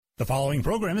The following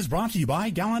program is brought to you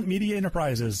by Gallant Media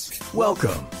Enterprises.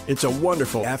 Welcome. It's a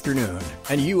wonderful afternoon,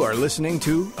 and you are listening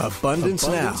to Abundance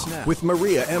Now with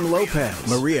Maria M. Lopez.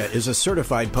 Maria is a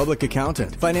certified public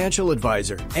accountant, financial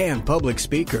advisor, and public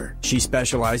speaker. She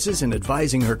specializes in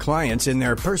advising her clients in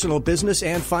their personal business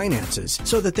and finances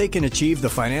so that they can achieve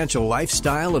the financial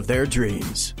lifestyle of their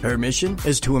dreams. Her mission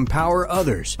is to empower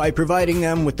others by providing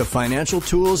them with the financial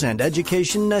tools and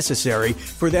education necessary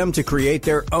for them to create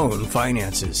their own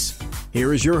finances.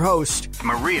 Here is your host,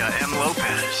 Maria M.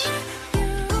 Lopez.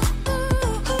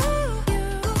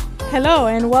 Hello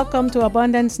and welcome to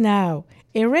Abundance Now,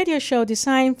 a radio show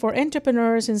designed for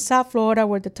entrepreneurs in South Florida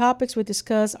where the topics we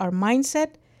discuss are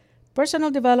mindset,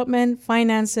 personal development,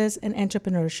 finances, and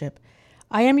entrepreneurship.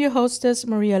 I am your hostess,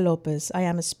 Maria Lopez. I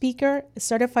am a speaker, a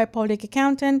certified public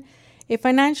accountant, a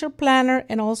financial planner,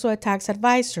 and also a tax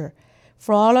advisor.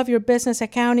 For all of your business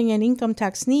accounting and income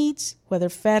tax needs, whether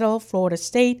federal, Florida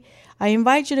state, I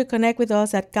invite you to connect with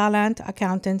us at Gallant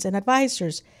Accountants and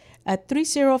Advisors at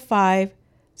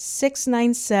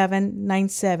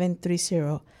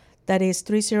 305-697-9730. That is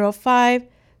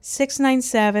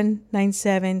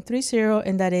 305-697-9730,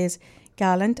 and that is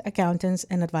Gallant Accountants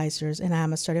and Advisors, and I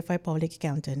am a certified public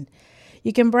accountant.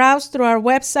 You can browse through our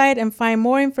website and find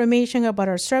more information about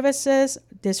our services,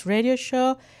 this radio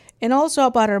show, and also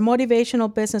about our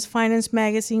motivational business finance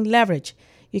magazine, Leverage.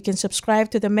 You can subscribe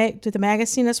to the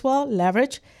magazine as well,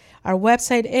 Leverage. Our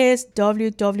website is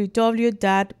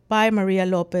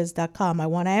www.bymarialopez.com. I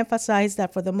want to emphasize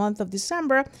that for the month of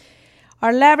December,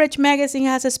 our Leverage magazine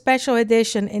has a special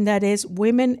edition, and that is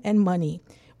Women and Money.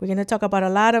 We're going to talk about a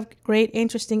lot of great,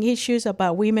 interesting issues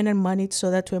about women and money so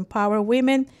that to empower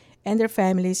women and their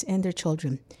families and their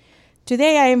children.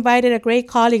 Today, I invited a great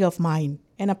colleague of mine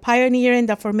and a pioneer in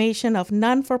the formation of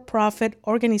non-for-profit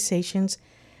organizations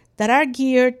that are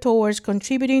geared towards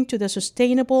contributing to the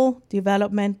Sustainable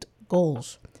Development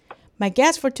Goals. My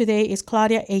guest for today is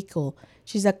Claudia Akel.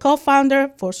 She's a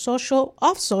co-founder of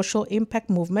Social Impact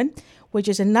Movement, which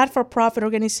is a not-for-profit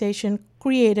organization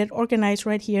organized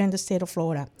right here in the state of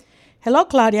Florida. Hello,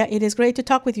 Claudia. It is great to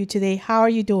talk with you today. How are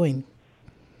you doing?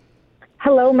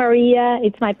 Hello, Maria.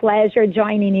 It's my pleasure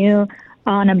joining you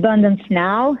on Abundance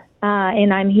Now.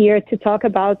 And I'm here to talk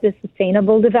about the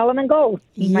Sustainable Development Goals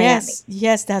in Miami.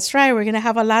 Yes, that's right. We're going to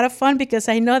have a lot of fun because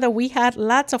I know that we had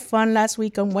lots of fun last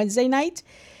week on Wednesday night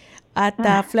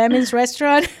at Fleming's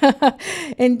Restaurant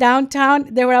in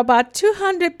downtown. There were about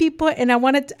 200 people, and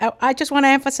I just want to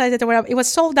emphasize that it was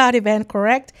a sold-out event,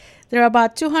 correct? There are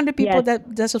about 200 people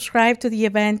that subscribed to the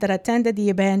event, that attended the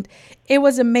event. It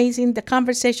was amazing. The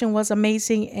conversation was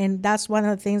amazing, and that's one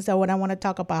of the things that I want to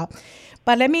talk about.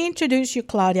 But let me introduce you,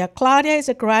 Claudia. Claudia is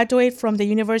a graduate from the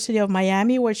University of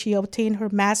Miami, where she obtained her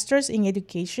master's in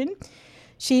education.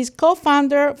 She's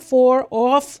co-founder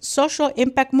of Social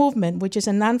Impact Movement, which is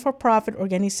a non-for-profit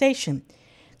organization.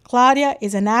 Claudia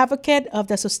is an advocate of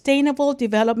the Sustainable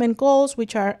Development Goals,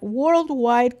 which are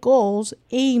worldwide goals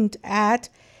aimed at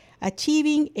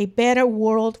achieving a better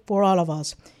world for all of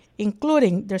us,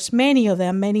 including, there's many of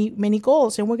them, many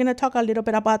goals, and we're going to talk a little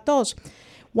bit about those.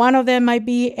 One of them might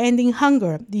be ending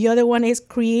hunger. The other one is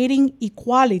creating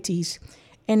equalities,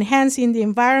 enhancing the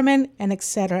environment, and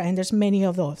etc. And there's many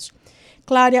of those.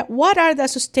 Claudia, what are the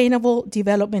Sustainable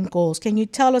Development Goals? Can you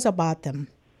tell us about them?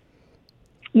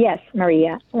 Yes,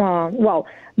 Maria. Well,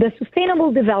 the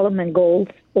Sustainable Development Goals,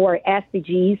 or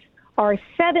SDGs, are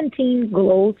 17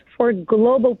 goals for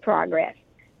global progress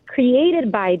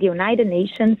created by the United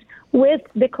Nations with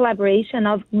the collaboration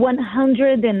of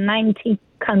 190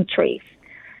 countries.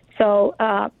 So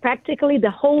practically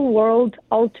the whole world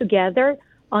altogether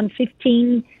on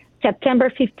September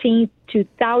 15,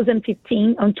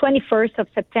 2015, on 21st of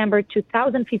September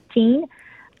 2015,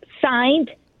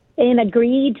 signed and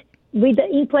agreed with the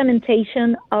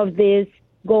implementation of these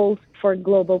goals for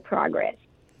global progress.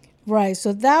 Right.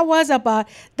 So that must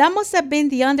have been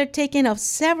the undertaking of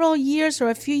several years or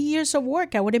a few years of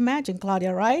work, I would imagine,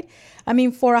 Claudia, right? I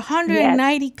mean, for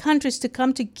 190 countries to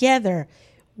come together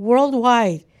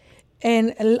worldwide,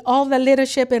 and all the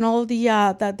leadership and all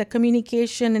the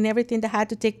communication and everything that had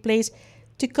to take place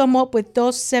to come up with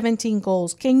those 17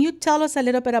 goals. Can you tell us a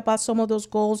little bit about some of those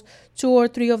goals, 2 or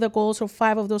 3 of the goals or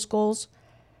 5 of those goals?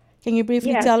 Can you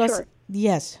briefly tell us?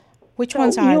 Yes. Which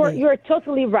ones are they? You're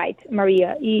totally right,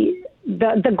 Maria.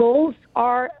 The goals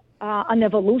are an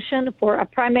evolution for a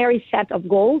primary set of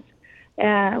goals,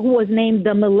 who was named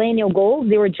the Millennial Goals.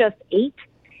 There were just 8.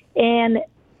 And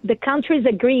the countries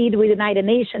agreed with the United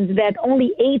Nations that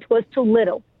only 8 was too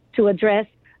little to address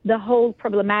the whole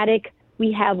problematic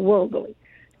we have worldly.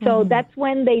 So that's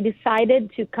when they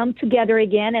decided to come together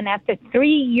again. And after 3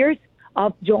 years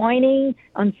of joining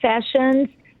on sessions,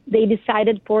 they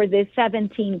decided for the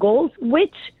 17 goals,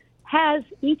 which has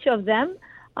each of them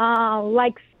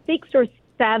like 6 or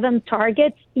 7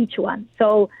 targets each one.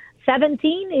 So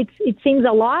 17, it seems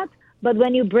a lot, but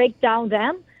when you break down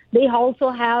them, they also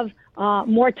have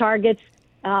more targets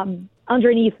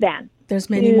underneath them. There's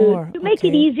many more. To make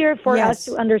it easier for us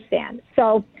to understand.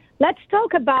 So let's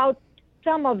talk about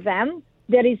some of them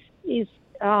that is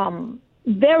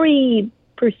very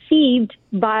perceived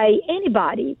by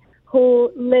anybody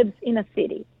who lives in a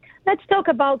city. Let's talk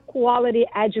about quality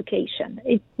education,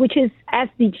 which is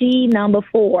SDG number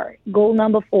 4, goal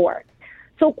number 4.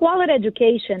 So quality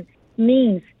education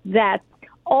means that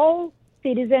all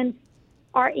citizens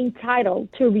are entitled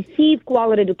to receive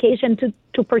quality education,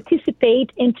 to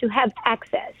participate, and to have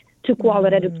access to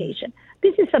quality education.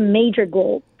 This is a major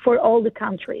goal for all the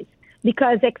countries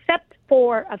because except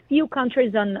for a few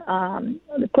countries on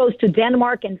close to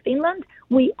Denmark and Finland,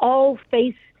 we all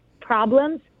face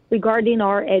problems regarding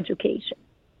our education.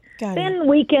 Then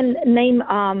we can name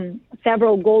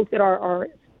several goals that are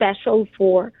special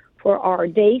for our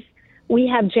days. We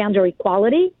have gender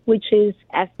equality, which is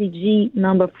SDG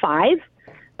number 5.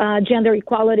 Gender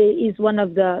equality is one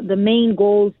of the main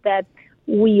goals that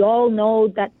we all know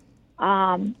that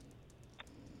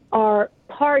are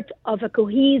part of a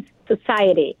cohesive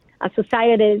society, a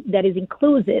society that is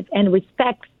inclusive and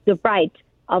respects the rights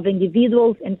of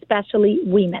individuals and especially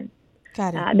women.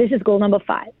 This is goal number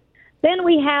 5. Then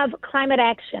we have climate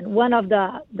action, one of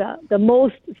the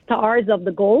most stars of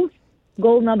the goals,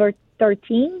 goal number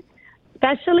 13,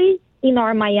 especially in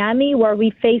our Miami, where we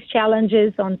face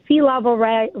challenges on sea level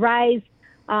rise,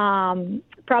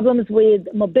 problems with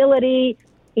mobility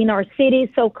in our city.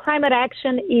 So climate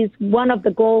action is one of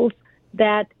the goals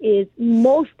that is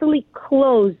mostly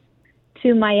close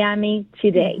to Miami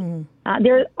today.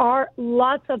 There are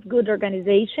lots of good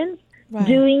organizations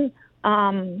doing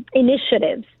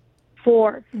initiatives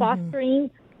for fostering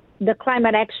the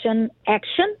climate action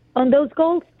on those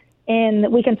goals.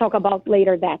 And we can talk about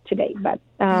later that today, but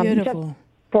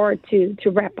just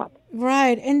to wrap up.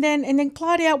 Right. And then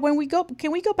Claudia,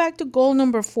 can we go back to goal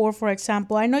number 4, for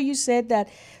example? I know you said that,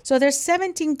 so there's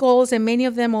 17 goals and many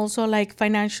of them also like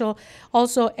financial,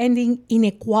 also ending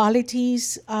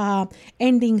inequalities,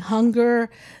 ending hunger.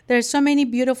 There's so many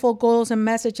beautiful goals and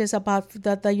messages about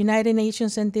that the United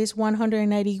Nations and these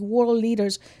 190 world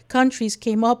leaders, countries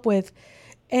came up with.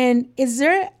 And is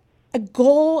there a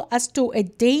goal as to a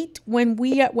date when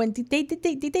did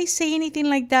they say anything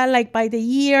like that, like by the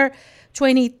year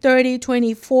 2030,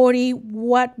 2040,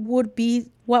 what would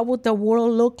the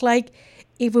world look like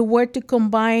if we were to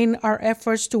combine our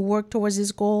efforts to work towards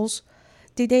these goals?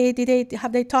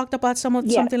 Have they talked about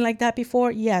something like that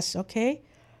before? Yes. Okay.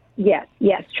 Yes,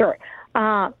 sure.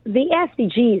 The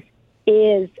SDGs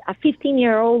is a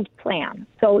 15-year-old plan.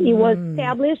 So it was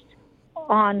established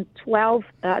on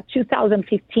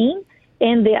 2015,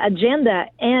 and the agenda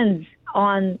ends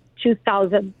on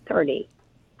 2030.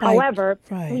 However,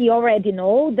 we already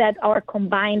know that our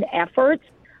combined efforts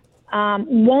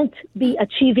won't be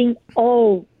achieving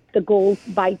all the goals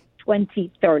by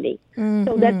 2030.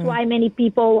 So that's why many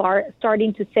people are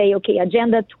starting to say, okay,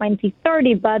 Agenda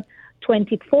 2030, but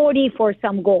 2040 for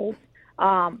some goals.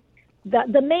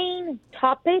 The main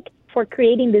topic for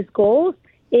creating these goals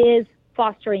is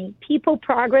fostering people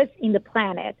progress in the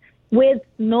planet with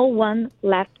no one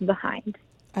left behind.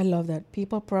 I love that.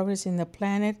 People progress in the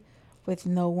planet with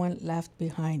no one left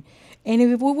behind. And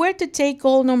if we were to take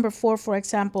goal number 4, for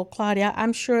example, Claudia,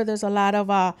 I'm sure there's a lot of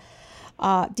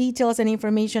details and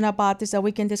information about this that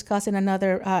we can discuss in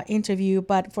another interview.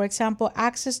 But for example,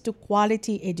 access to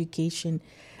quality education.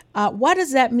 What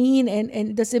does that mean?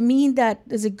 And does it mean that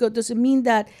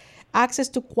access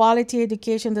to quality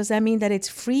education, does that mean that it's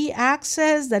free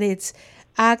access, that it's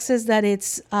access that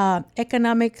it's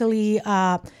economically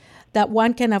that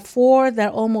one can afford,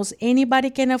 that almost anybody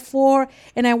can afford?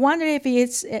 And I wonder if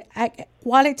it's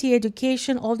quality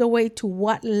education all the way to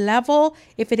what level,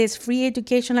 if it is free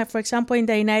education, like for example, in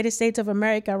the United States of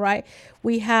America, right?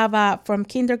 We have from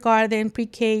kindergarten,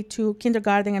 pre-K to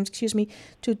kindergarten,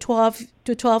 to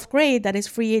 12th grade, that is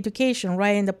free education,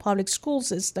 right, in the public school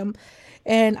system.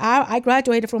 And I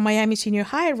graduated from Miami Senior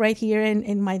High right here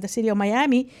in the city of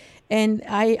Miami. And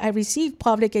I received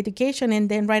public education. And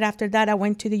then right after that, I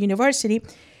went to the university.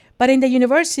 But in the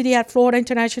university at Florida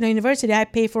International University, I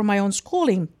pay for my own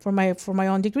schooling, for my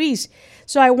own degrees.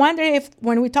 So I wonder if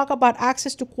when we talk about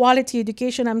access to quality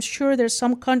education, I'm sure there's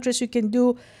some countries who can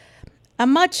do a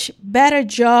much better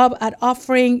job at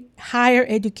offering higher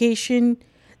education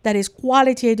that is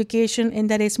quality education and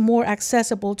that is more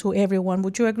accessible to everyone.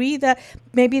 Would you agree that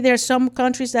maybe there are some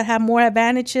countries that have more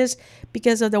advantages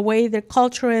because of the way their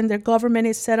culture and their government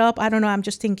is set up? I don't know. I'm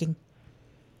just thinking.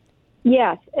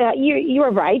 Yes, you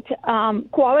are right.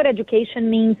 Quality education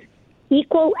means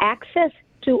equal access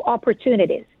to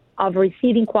opportunities of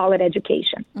receiving quality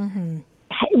education.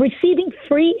 Receiving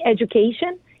free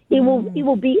education, it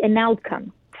will be an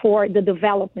outcome for the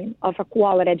development of a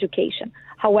quality education.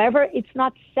 However, it's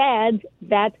not said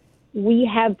that we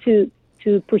have to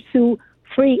pursue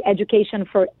free education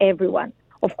for everyone.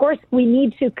 Of course, we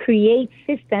need to create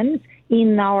systems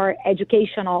in our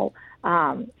educational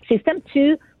system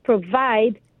to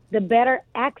provide the better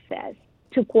access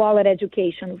to quality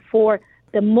education for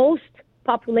the most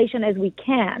population as we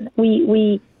can.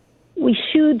 We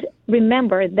should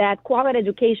remember that quality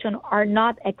education are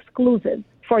not exclusive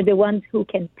for the ones who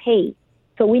can pay.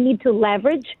 So we need to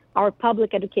leverage our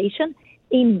public education,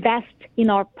 invest in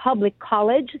our public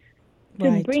colleges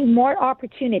to bring more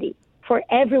opportunity for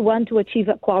everyone to achieve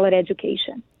a quality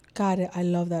education. Got it. I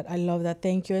love that. I love that.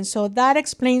 Thank you. And so that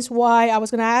explains why I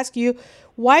was going to ask you,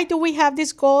 why do we have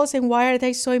these goals and why are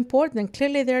they so important?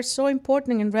 Clearly, they're so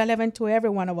important and relevant to every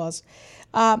one of us.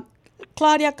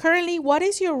 Claudia, currently, what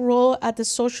is your role at the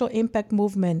Social Impact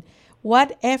Movement?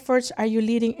 What efforts are you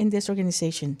leading in this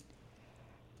organization?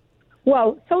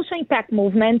 Well, Social Impact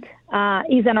Movement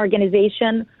is an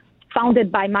organization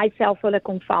founded by myself as a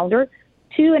co-founder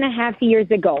 2.5 years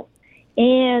ago.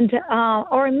 And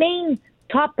our main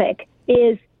topic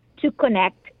is to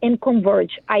connect and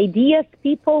converge ideas,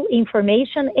 people,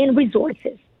 information, and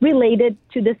resources related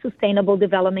to the Sustainable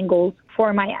Development Goals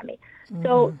for Miami.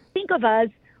 So think of us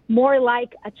more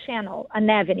like a channel, an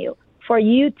avenue for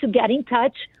you to get in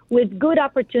touch with good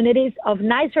opportunities of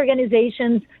nice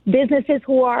organizations, businesses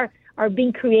who are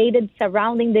being created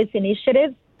surrounding this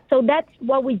initiative. So that's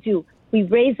what we do. We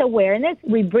raise awareness,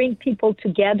 we bring people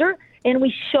together, and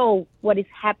we show what is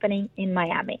happening in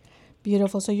Miami.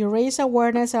 Beautiful. So you raise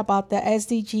awareness about the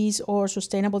SDGs or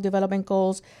Sustainable Development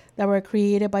Goals that were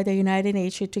created by the United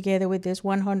Nations together with these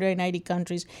 190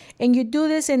 countries. And you do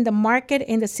this in the market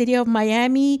in the city of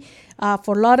Miami,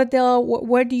 Fort Lauderdale.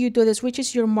 Where do you do this? Which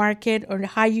is your market, or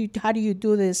how do you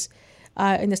do this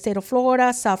in the state of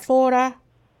Florida, South Florida?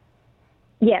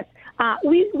 Yes.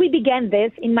 We began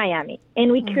this in Miami,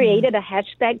 and we created a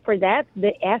hashtag for that,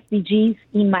 the SDGs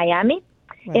in Miami.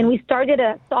 Right. And we started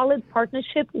a solid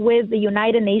partnership with the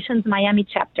United Nations Miami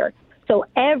chapter. So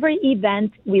every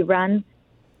event we run,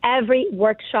 every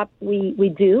workshop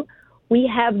we do, we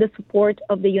have the support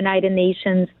of the United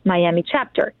Nations Miami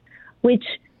chapter, which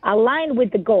align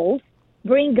with the goals,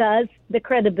 bring us the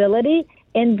credibility,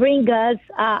 and bring us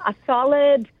a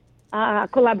solid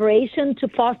collaboration to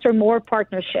foster more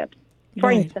partnerships.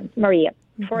 For instance, Maria,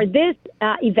 for this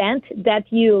event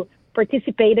that you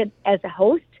participated as a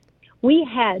host, we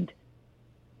had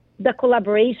the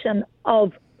collaboration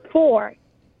of 4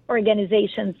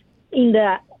 organizations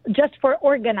just for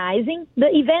organizing the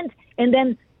event. And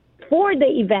then for the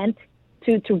event,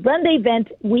 to run the event,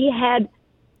 we had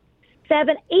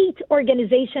 7, 8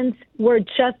 organizations were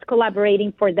just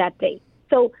collaborating for that day.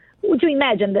 So would you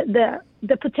imagine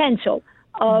the potential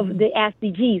of the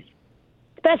SDGs,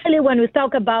 especially when we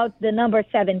talk about the number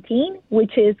 17,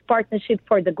 which is Partnership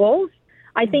for the Goals?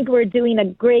 I think we're doing a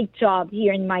great job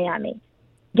here in Miami,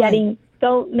 getting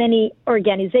so many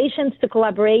organizations to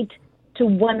collaborate to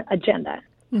one agenda.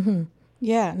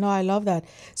 Yeah, no, I love that.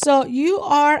 So you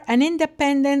are an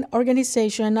independent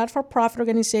organization, not-for-profit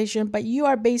organization, but you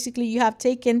are basically, you have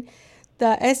taken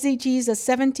the SDGs, the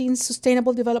 17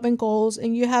 Sustainable Development Goals,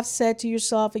 and you have said to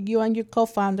yourself, you and your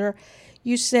co-founder,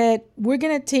 you said, we're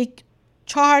going to take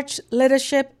charge,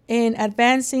 leadership in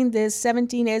advancing the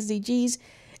 17 SDGs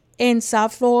in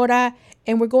South Florida,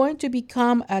 and we're going to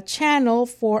become a channel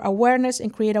for awareness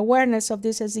and create awareness of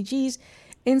these SDGs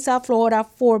in South Florida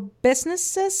for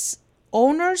businesses,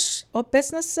 owners of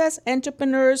businesses,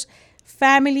 entrepreneurs,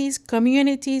 families,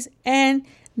 communities, and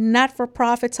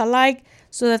not-for-profits alike,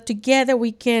 so that together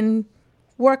we can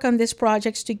work on these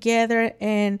projects together,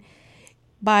 and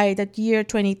by the year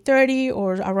 2030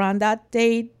 or around that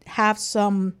date, have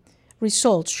some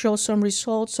results, show some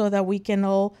results so that we can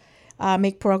all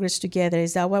make progress together.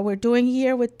 Is that what we're doing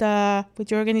here with your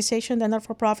organization, the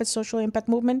Not-for-Profit Social Impact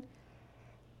Movement?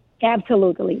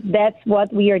 Absolutely. That's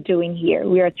what we are doing here.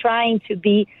 We are trying to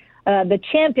be the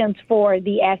champions for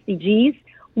the SDGs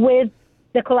with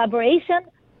the collaboration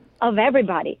of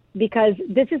everybody, because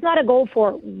this is not a goal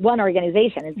for one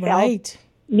organization itself,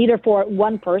 neither for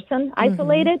one person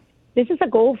isolated. This is a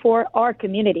goal for our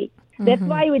community. That's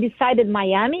why we decided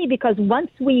Miami, because once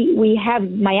we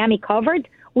have Miami covered,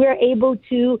 we are able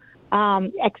to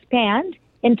expand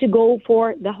and to go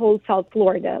for the whole South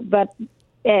Florida. But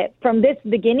from this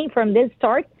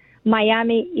start,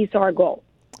 Miami is our goal.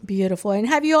 Beautiful. And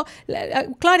have you,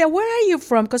 Claudia? Where are you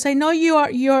from? Because I know you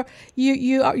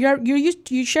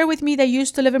shared with me that you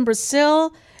used to live in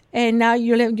Brazil, and now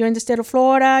you're in the state of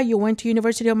Florida. You went to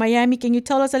University of Miami. Can you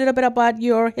tell us a little bit about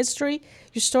your history,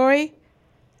 your story?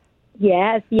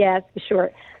 Yes,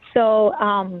 sure. So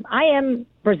I am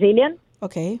Brazilian.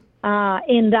 Okay.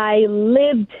 And I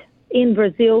lived in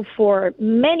Brazil for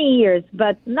many years,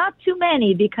 but not too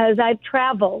many because I've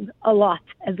traveled a lot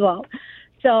as well.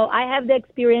 So I have the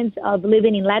experience of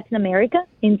living in Latin America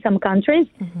in some countries.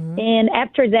 Mm-hmm. And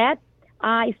after that,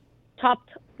 I stopped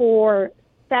for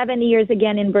 7 years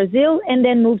again in Brazil and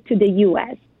then moved to the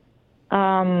U.S.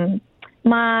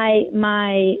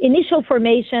 My initial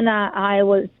formation,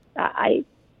 my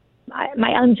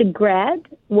undergrad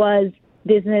was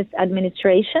business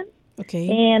administration. Okay.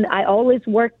 And I always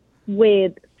worked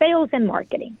with sales and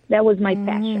marketing. That was my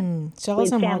passion. Sales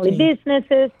with and family marketing.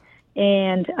 businesses.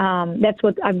 And that's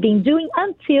what I've been doing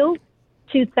until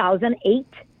 2008,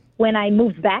 when I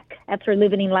moved back after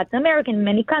living in Latin America in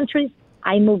many countries.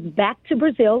 I moved back to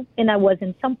Brazil, and I was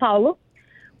in São Paulo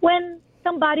when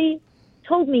somebody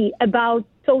told me about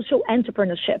social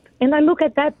entrepreneurship. And I look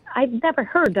at that, I've never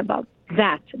heard about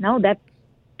that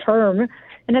term.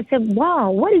 And I said,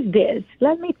 wow, what is this?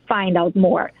 Let me find out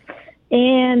more.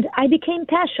 And I became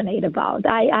passionate about.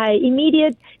 I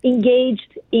immediately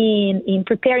engaged in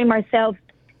preparing myself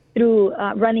through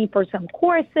running for some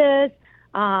courses.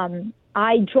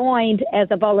 I joined as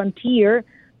a volunteer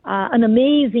an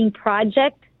amazing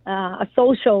project, a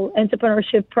social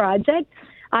entrepreneurship project.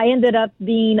 I ended up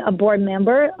being a board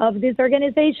member of this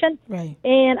organization. Right.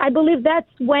 And I believe that's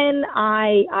when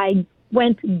I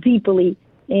went deeply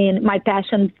in my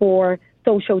passion for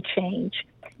social change.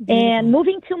 Beautiful. And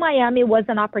moving to Miami was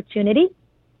an opportunity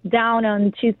down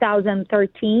in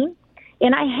 2013.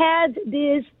 And I had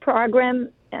this program,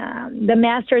 the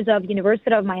Masters of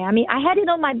University of Miami. I had it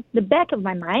on the back of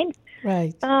my mind.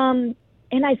 Right.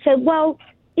 And I said, well,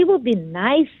 it would be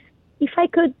nice if I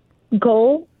could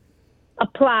go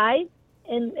apply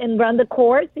and run the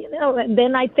course, and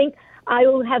then I think I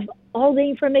will have all the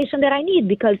information that I need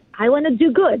because I want to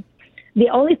do good. The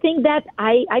only thing that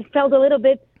I felt a little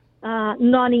bit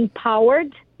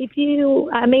non-empowered, if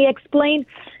I may explain.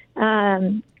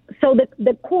 So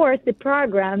the course, the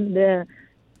program, the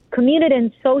Community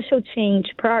and Social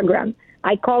Change program,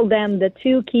 I call them the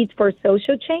 2 keys for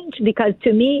social change because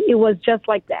to me, it was just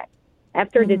like that.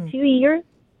 After the 2 years,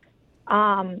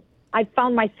 I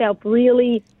found myself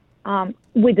really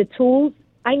with the tools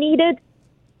I needed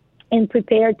and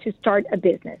prepared to start a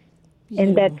business.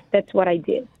 Beautiful. And that's what I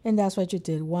did. And that's what you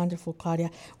did. Wonderful, Claudia.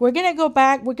 We're going to go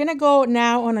back. We're going to go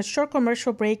now on a short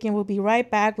commercial break, and we'll be right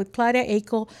back with Claudia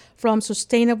Akel from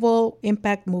Sustainable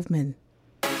Impact Movement.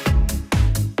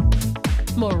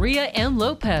 Maria M.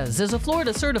 Lopez is a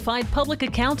Florida certified public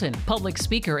accountant, public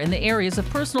speaker in the areas of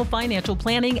personal financial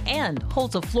planning, and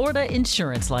holds a Florida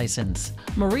insurance license.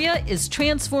 Maria is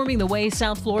transforming the way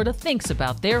South Florida thinks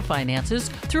about their finances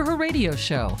through her radio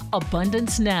show,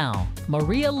 Abundance Now.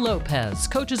 Maria Lopez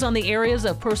coaches on the areas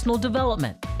of personal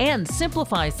development and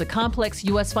simplifies the complex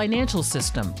U.S. financial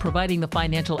system, providing the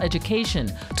financial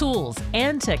education, tools,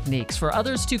 and techniques for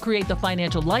others to create the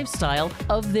financial lifestyle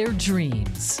of their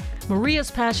dreams. Maria's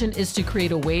passion is to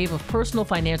create a wave of personal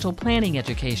financial planning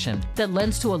education that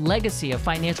lends to a legacy of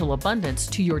financial abundance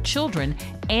to your children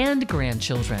and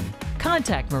grandchildren.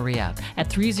 Contact Maria at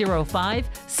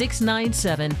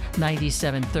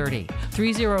 305-697-9730,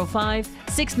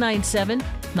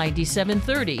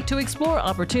 305-697-9730 to explore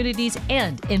opportunities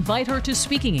and invite her to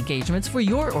speaking engagements for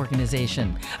your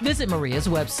organization. Visit Maria's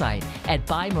website at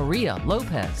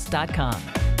bymarialopez.com.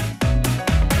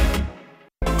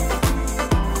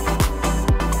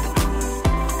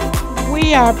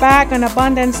 We are back on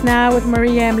Abundance Now with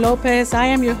Maria M. Lopez. I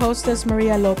am your hostess,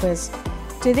 Maria Lopez.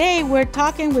 Today, we're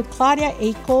talking with Claudia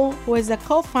Akel, who is the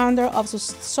co-founder of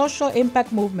Social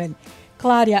Impact Movement.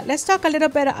 Claudia, let's talk a little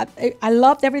bit. I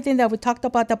loved everything that we talked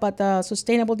about the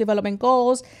Sustainable Development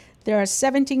Goals. There are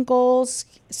 17 goals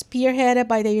spearheaded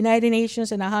by the United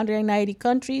Nations in 190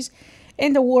 countries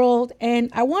in the world. And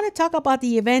I want to talk about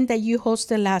the event that you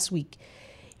hosted last week.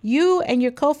 You and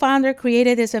your co-founder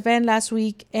created this event last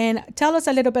week, and tell us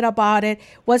a little bit about it.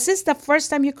 Was this the first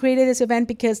time you created this event?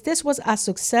 Because this was a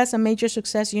success, a major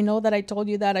success. You know that I told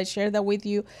you that. I shared that with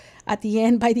you at the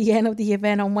end, by the end of the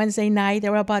event on Wednesday night.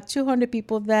 There were about 200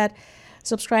 people that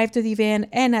subscribed to the event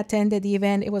and attended the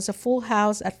event. It was a full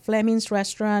house at Fleming's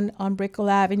Restaurant on Brickell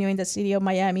Avenue in the city of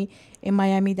Miami, in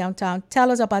Miami downtown.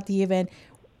 Tell us about the event.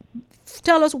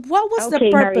 Tell us, what was the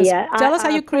purpose? Maria. Tell us how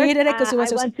you created it, because it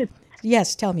was...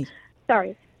 Yes, tell me.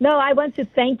 Sorry. No, I want to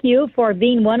thank you for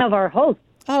being one of our hosts.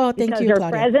 Oh, thank you, Because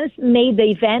Claudia. your presence made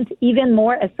the event even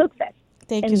more a success.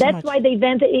 Thank and you so that's much. why the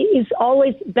event is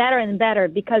always better and better,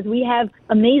 because we have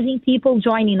amazing people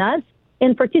joining us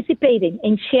and participating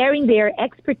and sharing their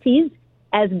expertise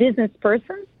as business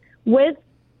persons with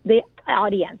the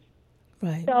audience.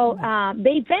 Right. So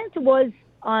the event was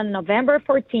on November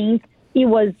 14th. It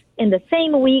was in the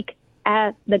same week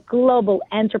as the Global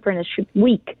Entrepreneurship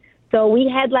Week. So we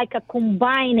had like a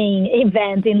combining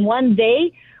event in one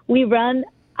day. We run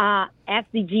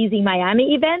SDGs in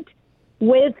Miami event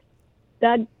with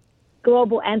the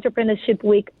Global Entrepreneurship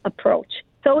Week approach.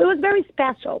 So it was very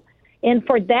special. And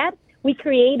for that, we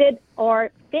created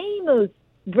our famous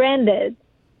branded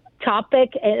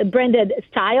topic, branded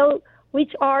style,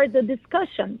 which are the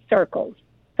discussion circles.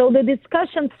 So the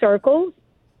discussion circles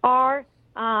are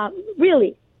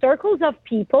really circles of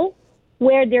people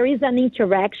where there is an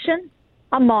interaction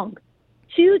among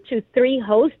 2 to 3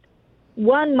 hosts,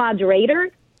 1 moderator,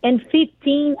 and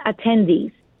 15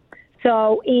 attendees.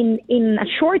 So in a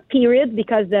short period,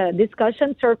 because the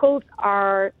discussion circles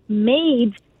are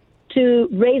made to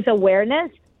raise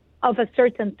awareness of a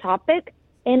certain topic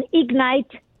and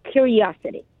ignite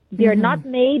curiosity. They're not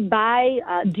made by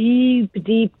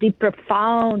deep,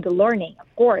 profound learning.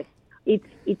 Of course, it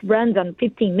runs on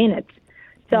 15 minutes.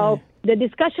 So the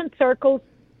discussion circles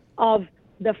of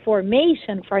the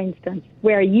formation, for instance,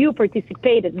 where you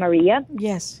participated, Maria,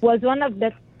 Yes. was one of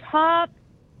the top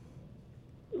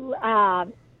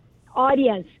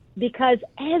audience, because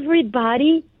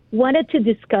everybody wanted to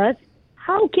discuss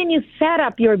how can you set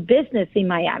up your business in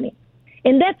Miami.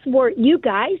 And that's where you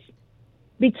guys,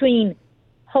 between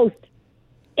host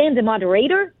and the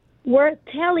moderator, were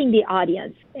telling the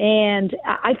audience. And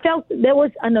I felt there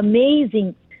was an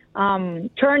amazing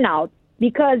turnout,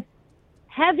 because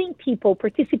having people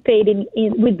participating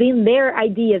within their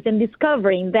ideas and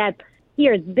discovering that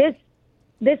here,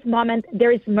 this moment,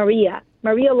 there is Maria.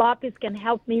 Maria Lopez can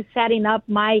help me setting up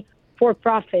my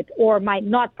for-profit or my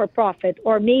not-for-profit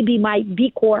or maybe my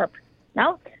B Corp.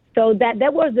 No? So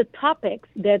that was the topics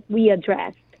that we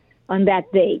addressed on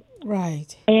that day.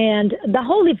 Right. And the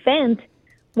whole event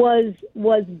was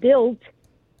built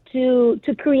to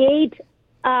create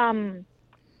a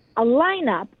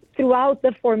lineup throughout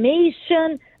the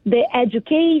formation, the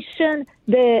education,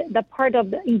 the part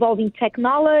of involving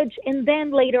technology, and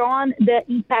then later on the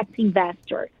impact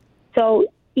investor. So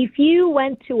if you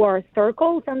went to our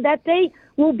circles on that day,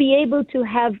 we'll be able to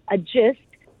have a gist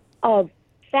of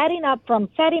setting up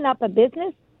a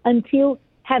business until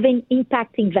having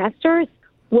impact investors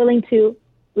willing to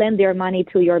lend their money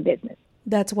to your business.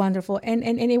 That's wonderful. And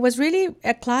it was really,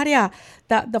 Claudia,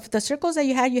 the circles that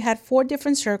you had 4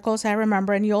 different circles, I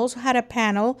remember, and you also had a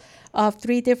panel of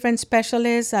 3 different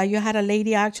specialists. You had a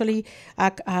lady actually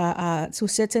who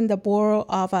sits in the board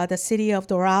of the city of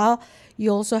Doral.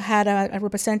 You also had a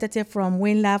representative from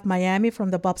WinLab Miami from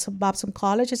the Babson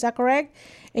College, is that correct?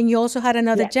 And you also had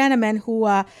another gentleman who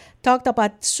talked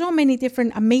about so many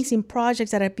different amazing projects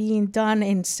that are being done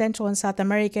in Central and South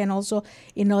America and also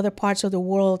in other parts of the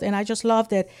world. And I just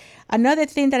loved it. Another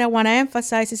thing that I want to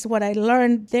emphasize is what I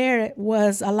learned there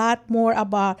was a lot more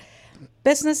about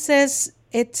businesses.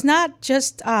 It's not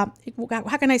just, how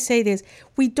can I say this?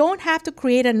 We don't have to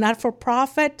create a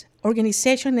not-for-profit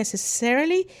organization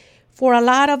necessarily for a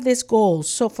lot of these goals.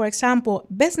 So, for example,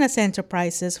 business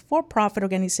enterprises, for-profit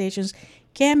organizations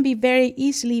can be very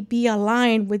easily be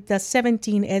aligned with the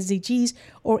 17 SDGs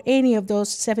or any of those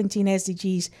 17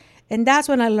 SDGs. And that's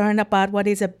when I learned about what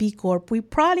is a B Corp. We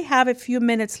probably have a few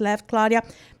minutes left, Claudia,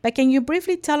 but can you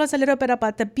briefly tell us a little bit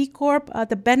about the B Corp,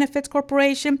 the Benefits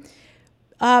Corporation?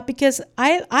 Because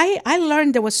I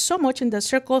learned there was so much in the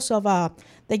circles of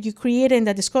that you created in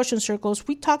the discussion circles.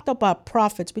 We talked about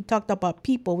profits, we talked about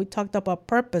people, we talked about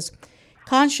purpose,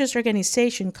 conscious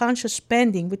organization, conscious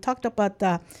spending. We talked about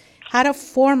how to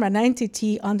form an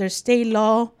entity under state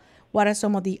law. What are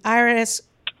some of the IRS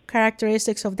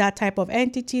characteristics of that type of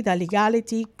entity, the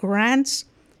legality, grants,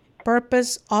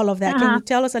 purpose, all of that. Can you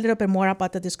tell us a little bit more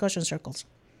about the discussion circles?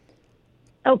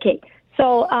 Okay.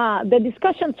 So the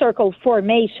discussion circle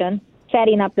formation,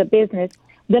 setting up the business,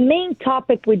 the main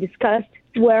topic we discussed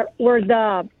were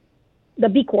the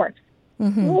B Corps.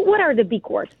 Mm-hmm. What are the B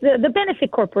Corps? The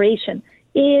Benefit Corporation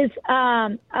is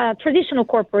a traditional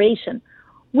corporation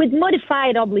with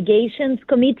modified obligations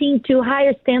committing to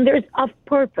higher standards of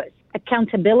purpose,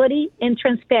 accountability, and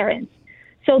transparency.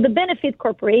 So the benefit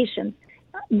corporations,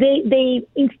 they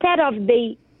instead of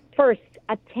they first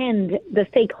attend the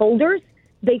stakeholders,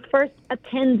 they first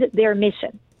attend their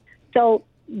mission. So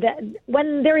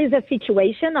when there is a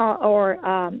situation or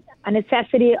a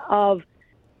necessity of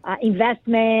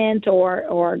investment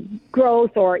or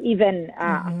growth or even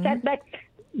setback,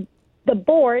 the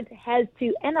board has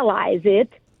to analyze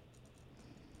it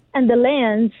and the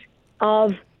lens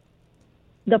of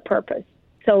the purpose.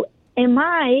 So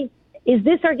is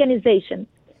this organization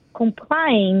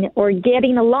complying or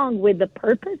getting along with the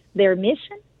purpose, their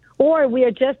mission, or we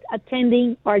are just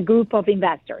attending our group of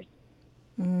investors,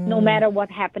 no matter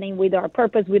what's happening with our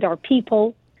purpose, with our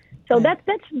people. So that's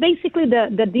basically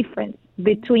the difference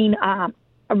between a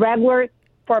regular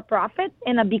for-profit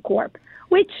and a B Corp,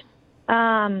 which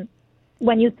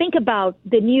when you think about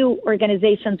the new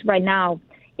organizations right now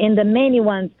and the many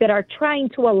ones that are trying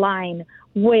to align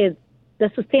with the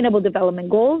Sustainable Development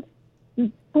Goals,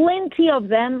 plenty of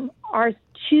them are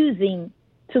choosing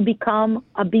to become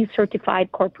a B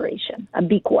certified corporation, a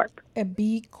B Corp. A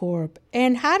B Corp.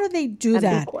 And how do they do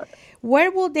that? B Corp.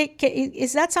 Where will they,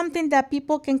 is that something that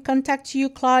people can contact you,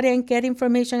 Claudia, and get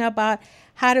information about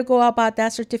how to go about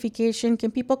that certification?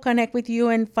 Can people connect with you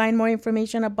and find more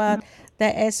information about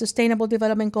the Sustainable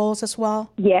Development Goals as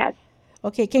well? Yes.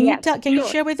 Okay. Can you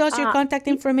share with us your contact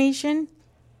information?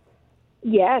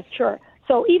 Yes, sure.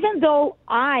 So even though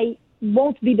I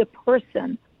won't be the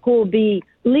person who will be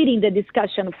leading the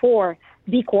discussion for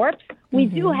B Corps, we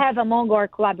do have among our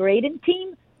collaborating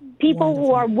team people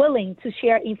who are willing to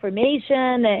share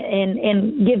information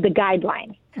and give the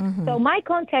guidelines. So my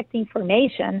contact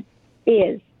information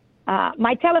is,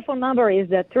 my telephone number is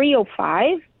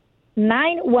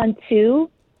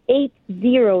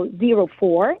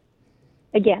 305-912-8004.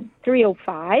 Again,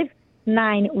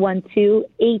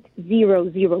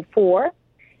 305-912-8004.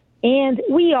 And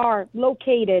we are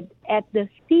located at the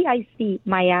CIC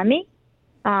Miami.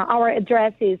 Our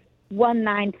address is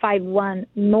 1951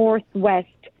 Northwest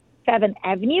 7th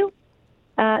Avenue,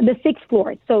 the 6th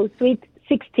floor, so Suite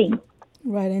 16.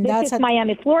 Right, and this is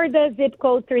Miami, Florida, zip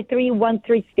code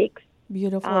 33136.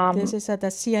 Beautiful. This is at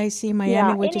the CIC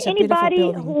Miami, which is a beautiful building.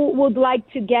 Anybody who would like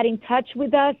to get in touch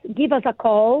with us, give us a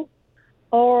call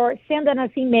or send us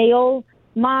an email.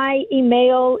 My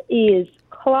email is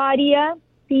Claudia,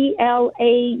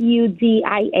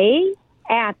 CLAUDIA,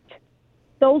 at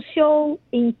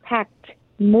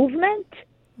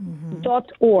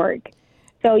socialimpactmovement.org.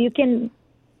 So you can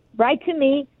write to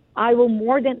me. I will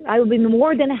be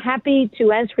more than happy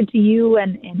to answer to you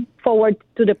and forward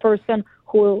to the person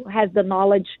who has the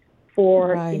knowledge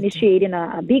for initiating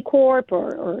a B Corp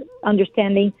or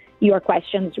understanding your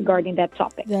questions regarding that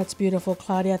topic. That's beautiful,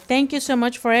 Claudia. Thank you so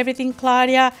much for everything,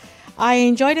 Claudia. I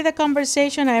enjoyed the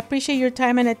conversation. I appreciate your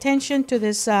time and attention to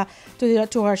this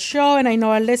to our show, and I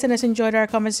know our listeners enjoyed our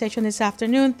conversation this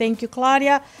afternoon. Thank you,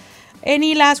 Claudia.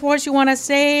 Any last words you want to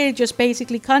say? Just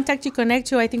basically contact you, connect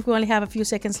you. I think we only have a few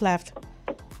seconds left.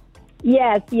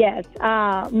 Yes.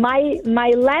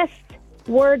 My last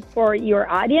word for your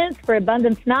audience, for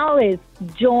Abundance Now, is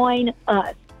join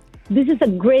us. This is a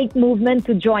great movement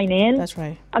to join in. That's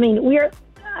right. I mean, we're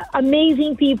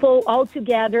amazing people all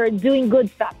together doing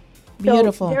good stuff. So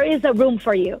beautiful. There is a room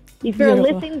for you. If you're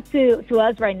listening to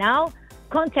us right now,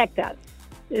 contact us.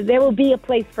 There will be a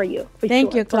place for you.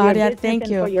 Thank you, Claudia. Thank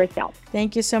you. For yourself.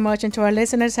 Thank you so much. And to our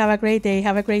listeners, have a great day.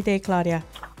 Have a great day, Claudia.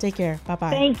 Take care.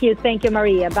 Bye-bye. Thank you. Thank you,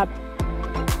 Maria. Bye.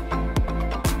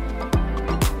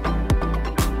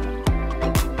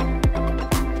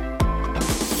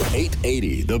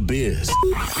 880 The Biz,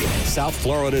 South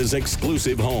Florida's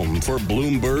exclusive home for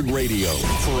Bloomberg Radio.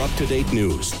 For up-to-date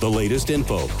news, the latest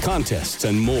info, contests,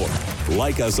 and more,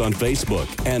 like us on Facebook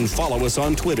and follow us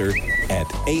on Twitter at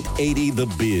 880 The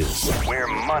Biz, where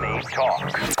money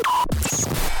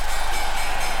talks.